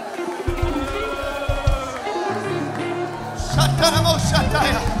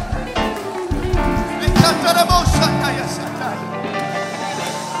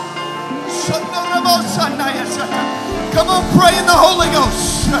 Come on, pray in the Holy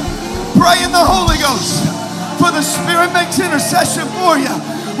Ghost. Pray in the Holy Ghost. For the Spirit makes intercession for you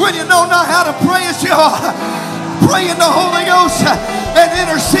when you know not how to pray as you ought. Pray in the Holy Ghost and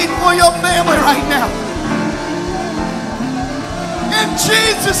intercede for your family right now. In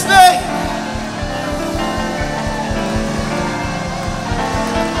Jesus' name.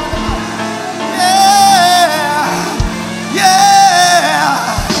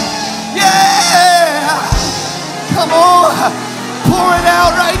 Come on, pour it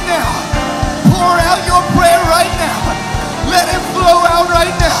out right now. Pour out your prayer right now. Let it flow out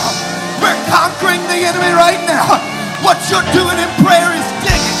right now. We're conquering the enemy right now. What you're doing in prayer is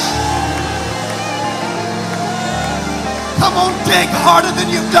digging. Come on, dig harder than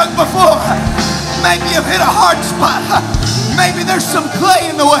you've dug before. Maybe you've hit a hard spot. Maybe there's some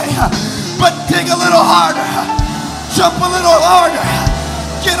clay in the way. But dig a little harder. Jump a little harder.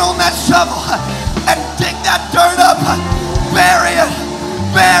 Get on that shovel and dig that dirt up. Bury it.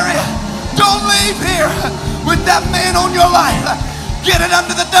 Bury it. Don't leave here with that man on your life. Get it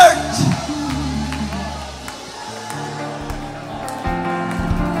under the dirt.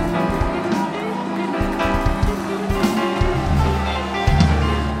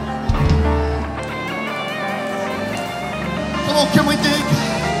 Come on, can we dig?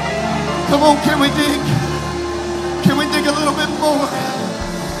 Come on, can we dig? Can we dig a little bit more?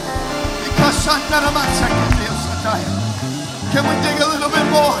 Can we dig a little bit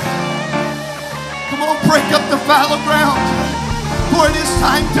more? Come on, break up the fallow ground. For it is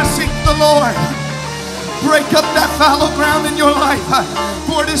time to seek the Lord. Break up that fallow ground in your life.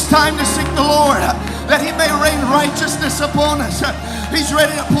 For it is time to seek the Lord, that He may rain righteousness upon us. He's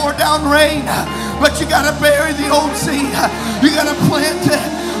ready to pour down rain, but you got to bury the old seed. You got to plant it.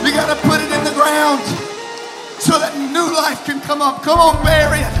 You got to put it in the ground so that new life can come up. Come on,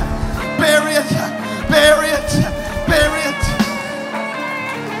 bury it. Bury it, bury it, bury it.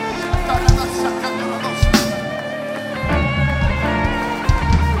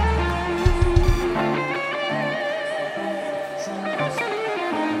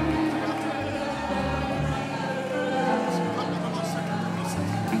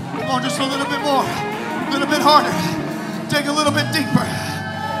 Come on, just a little bit more, a little bit harder. Dig a little bit deeper.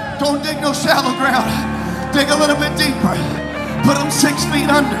 Don't dig no shallow ground. Dig a little bit deeper. Put them 6 feet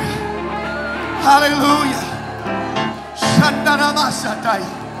under. Hallelujah.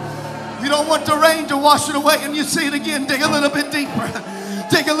 You don't want the rain to wash it away and you see it again. Dig a little bit deeper.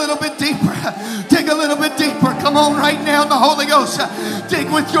 Dig a little bit deeper. Dig a little bit deeper. Come on right now in the Holy Ghost. Dig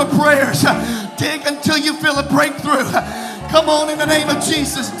with your prayers. Dig until you feel a breakthrough. Come on in the name of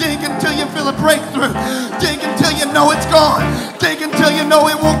Jesus. Dig until you feel a breakthrough. Dig until you know it's gone. Dig until you know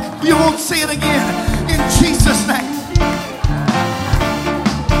you won't see it again. In Jesus' name.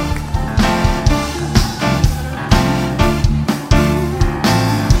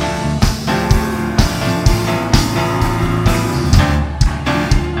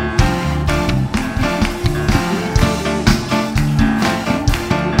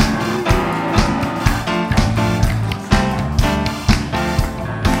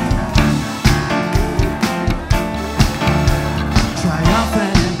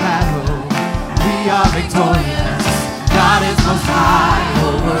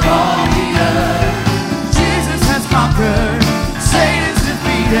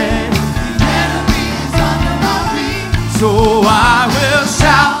 So I will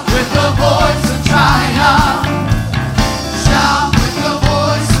shout with the voice of triumph. Shout with the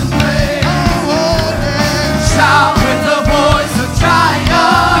voice of praise. Shout with the voice of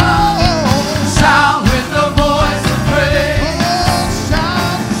triumph. Shout with the voice of praise.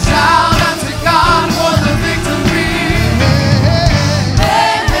 Shout unto God for the victory.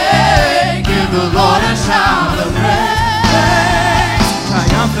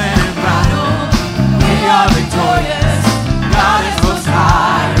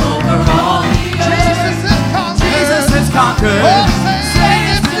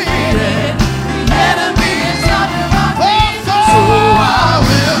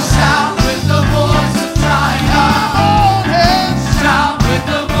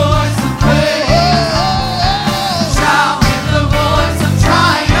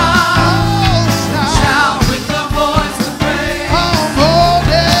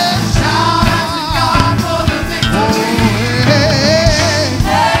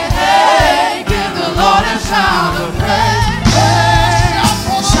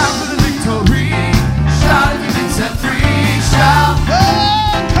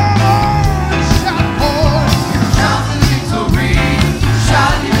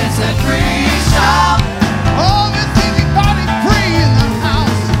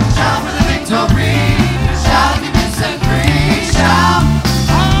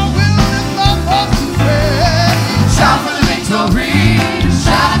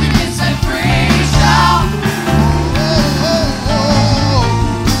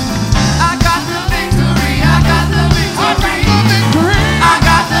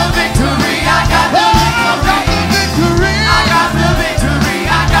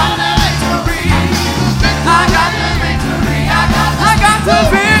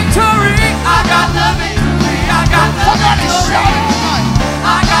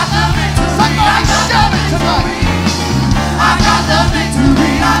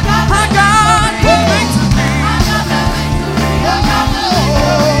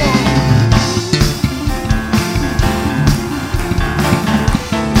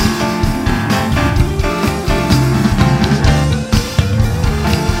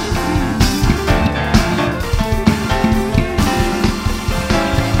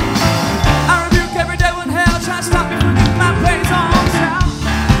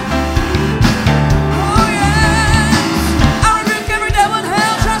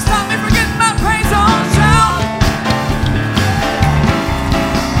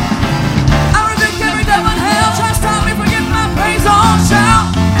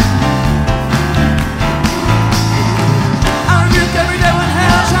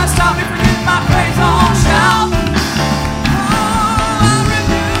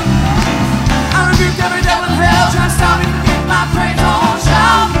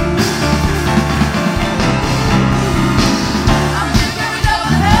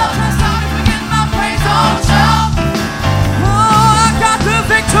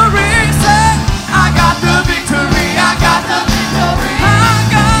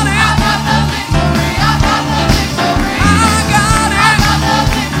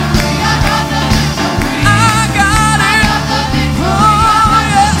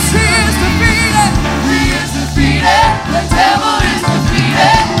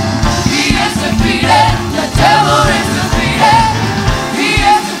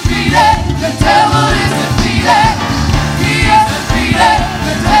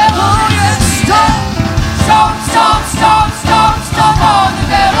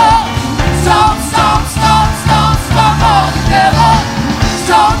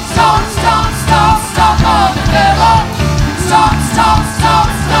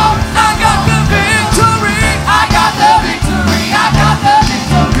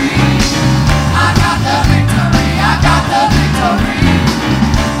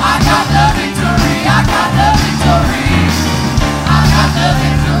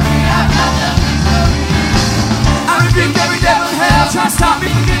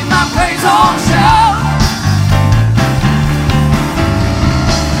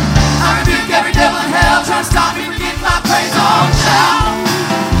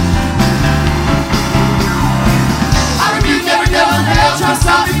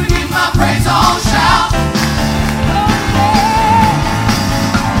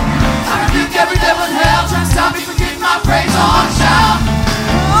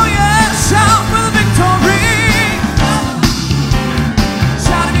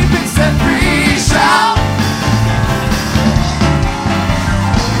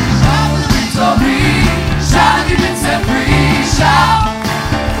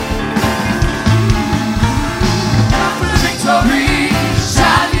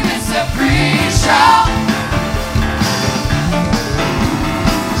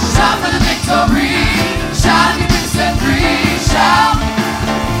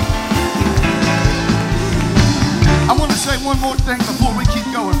 more thing before we keep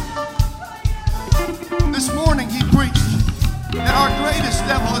going. This morning he preached that our greatest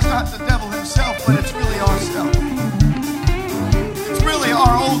devil is not the devil himself, but it's really ourself. It's really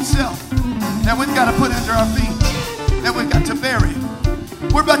our old self that we've got to put under our feet, that we've got to bury.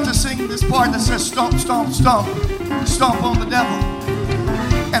 We're about to sing this part that says stomp, stomp, stomp, stomp on the devil.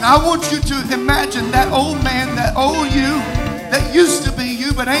 And I want you to imagine that old man, that old you, that used to be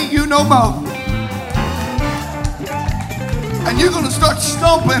you, but ain't you no more. And you're going to start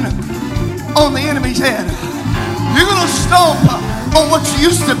stomping on the enemy's head. You're going to stomp on what you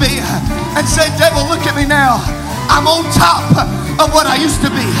used to be and say, devil, look at me now. I'm on top of what I used to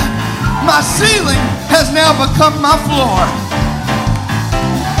be. My ceiling has now become my floor.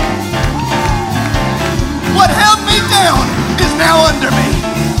 What held me down is now under me.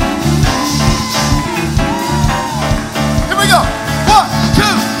 Here we go. 1, 2,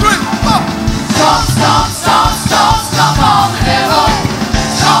 3, 4. Stomp, stomp, stomp, stomp, stomp on the devil.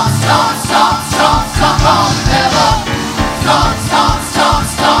 Stomp, stomp, stomp, stomp, stomp on the devil. Stomp, stomp, stomp,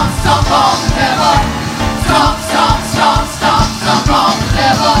 stomp, stomp on the devil. Stomp, stomp, stomp, stomp, stomp on the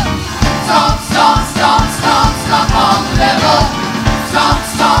devil. Stomp, stomp, stomp, stomp, stomp on the devil. Stomp,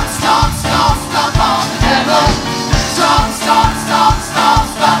 stomp, stomp, stomp, stomp on the devil. Stomp, stomp, stomp, stomp,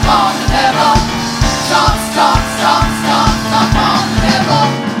 stomp on the devil. Stomp, stomp, stomp, stomp, stomp on the devil.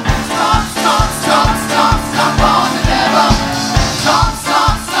 Stomp, stomp, stomp, stomp, stomp on the devil. Stomp,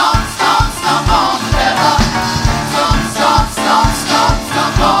 stomp, stomp, stomp, stomp on the devil. Stomp, stomp, stomp, stomp,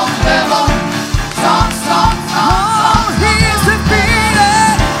 stomp on the devil. Stomp, stomp, stomp, he is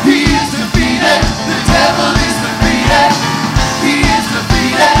defeated. He is defeated. The devil is defeated. He is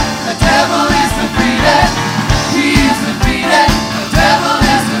defeated. The devil is defeated. He is defeated. The devil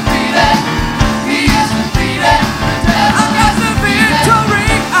is defeated. He is defeated. The devil I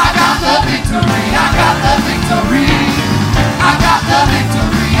got the victory. I got the victory. I got the victory. I got the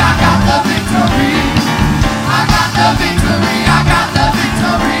victory. I got the victory. I got the victory. I got the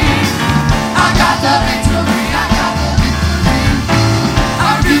victory. I got the victory. I got the victory.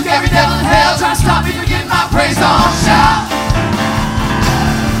 I rebuke every devil in hell trying to stop me from getting my praise on. Shout.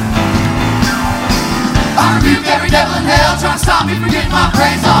 I rebuke every devil in hell trying to stop me from getting my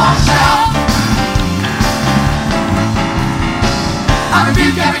praise on. Shout. I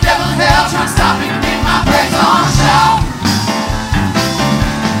rebuke every devil in hell trying to stop me from getting my praise on. Shout.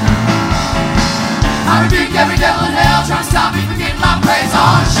 I rebuke every devil in hell trying to stop me from getting my praise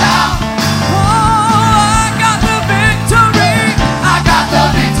on. Shout. Oh, I got the victory. I got the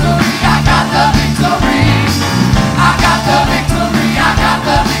victory. I got the victory. I got the victory. I got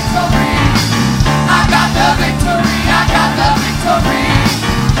the victory. I got the victory. I got the victory. I got the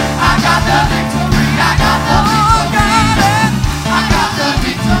victory. I got the victory. I got the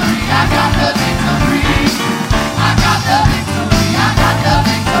victory. I got the victory. I got the victory. I got the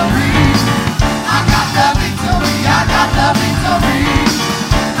victory. I got the victory. I got the victory.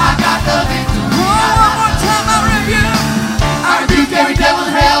 I got the victory. One more time I rebuke. I rebuke every devil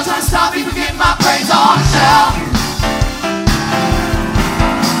in hell trying to stop me from getting my praise on. Shout.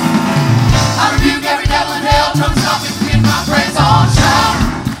 I rebuke every devil in hell trying to stop me from getting my praise on. Shout.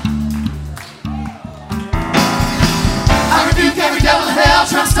 I rebuke every devil in hell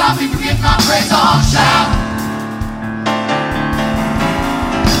trying to stop me from getting my praise on. Shout.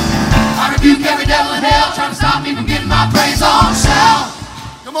 I rebuke every devil in hell trying to stop me from getting my praise on. Shout.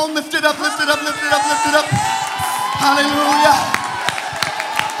 Come on, lift it up, lift it up, lift it up, lift it up. Hallelujah.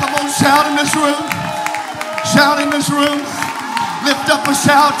 Come on, shout in this room. Shout in this room. Lift up a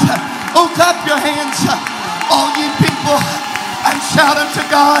shout. Oh, clap your hands, all ye people, and shout unto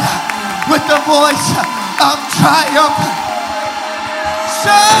God with the voice of triumph.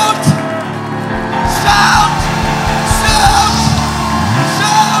 Shout! Shout! Shout!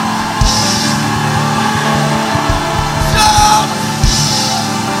 Shout! Shout!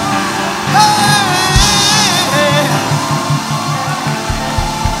 Hey!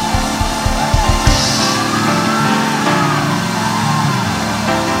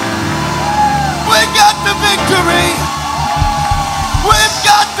 We got the victory! We've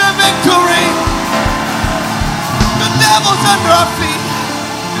got the victory! The devil's under our feet!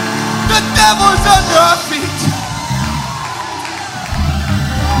 The devil's under our feet!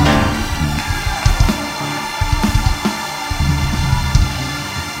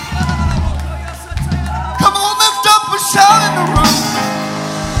 Come on, lift up a shout in the room!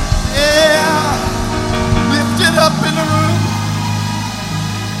 Yeah! Lift it up in the room!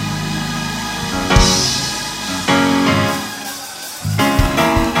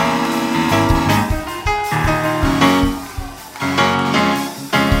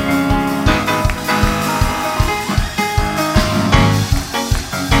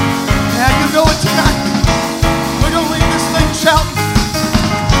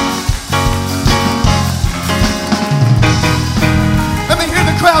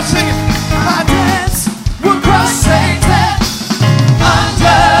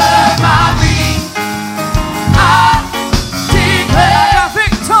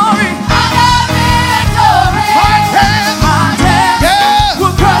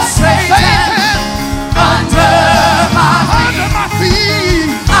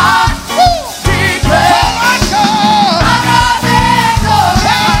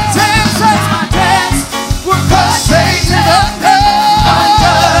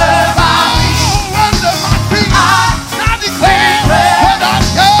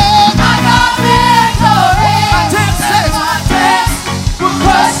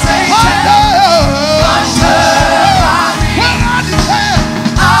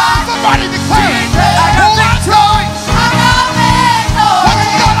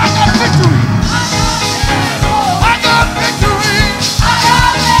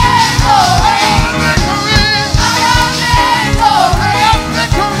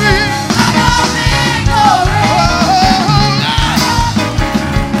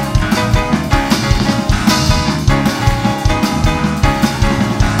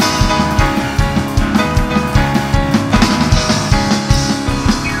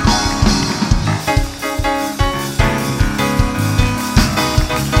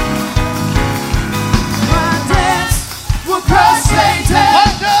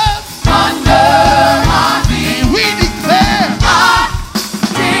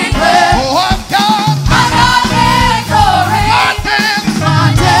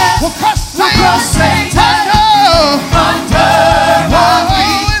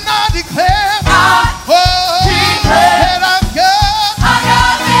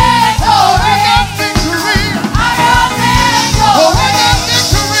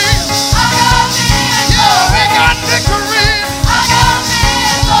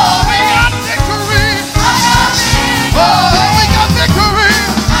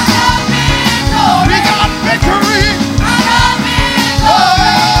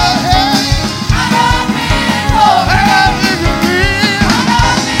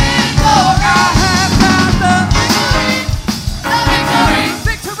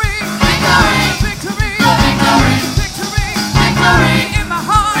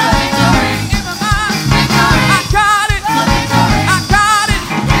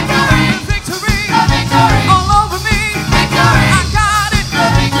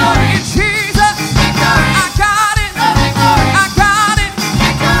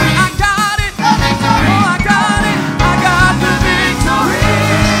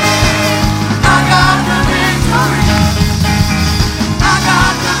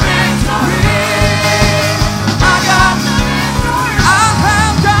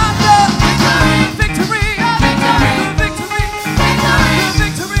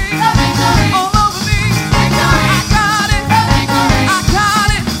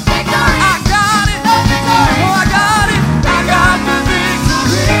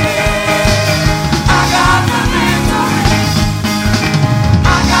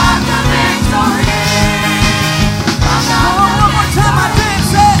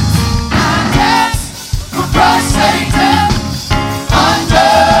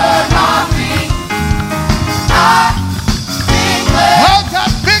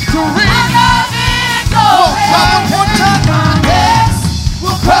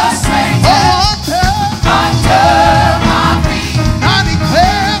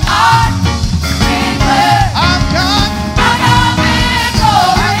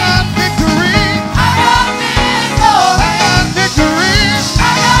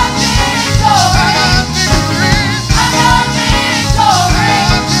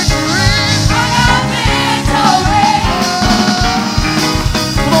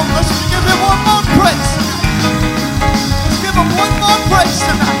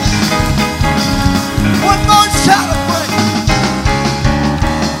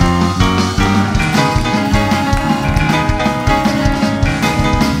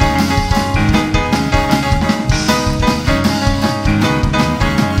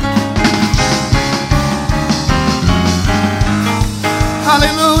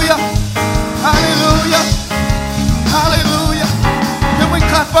 Hallelujah. Hallelujah. Hallelujah. Can we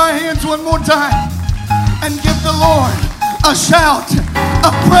clap our hands one more time and give the Lord a shout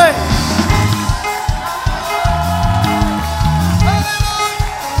of praise? Hallelujah.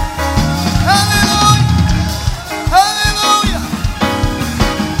 Hallelujah. Hallelujah.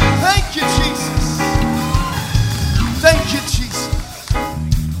 Thank you, Jesus. Thank you, Jesus.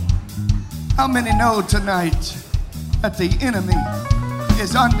 How many know tonight that the enemy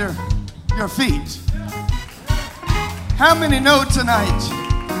is under your feet? How many know tonight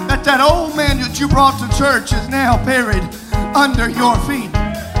that that old man that you brought to church is now buried under your feet?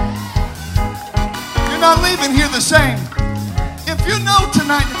 You're not leaving here the same. If you know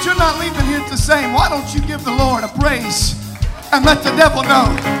tonight that you're not leaving here the same, why don't you give the Lord a praise and let the devil know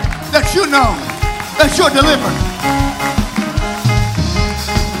that you know that you're delivered?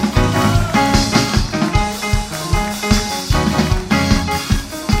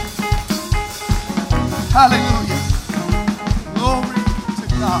 Hallelujah. Glory to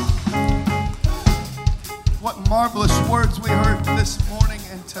God. What marvelous words we heard this morning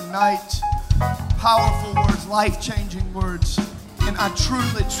and tonight. Powerful words, life-changing words. And I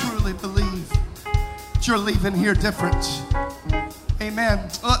truly, truly believe that you're leaving here different. Amen.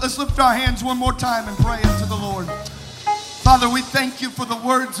 Let's lift our hands one more time and pray unto the Lord. Father, we thank you for the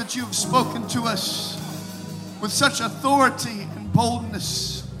words that you've spoken to us with such authority and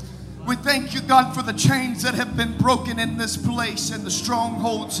boldness. We thank you, God, for the chains that have been broken in this place and the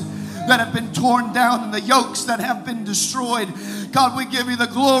strongholds that have been torn down and the yokes that have been destroyed. God, we give you the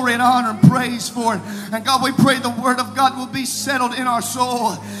glory and honor and praise for it. And God, we pray the word of God will be settled in our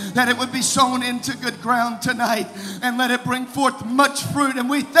soul, that it would be sown into good ground tonight, and let it bring forth much fruit. And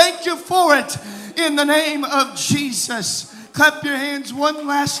we thank you for it in the name of Jesus. Clap your hands one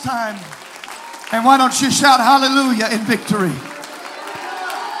last time. And why don't you shout hallelujah in victory?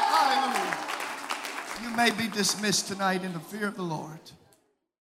 Hallelujah. You may be dismissed tonight in the fear of the Lord.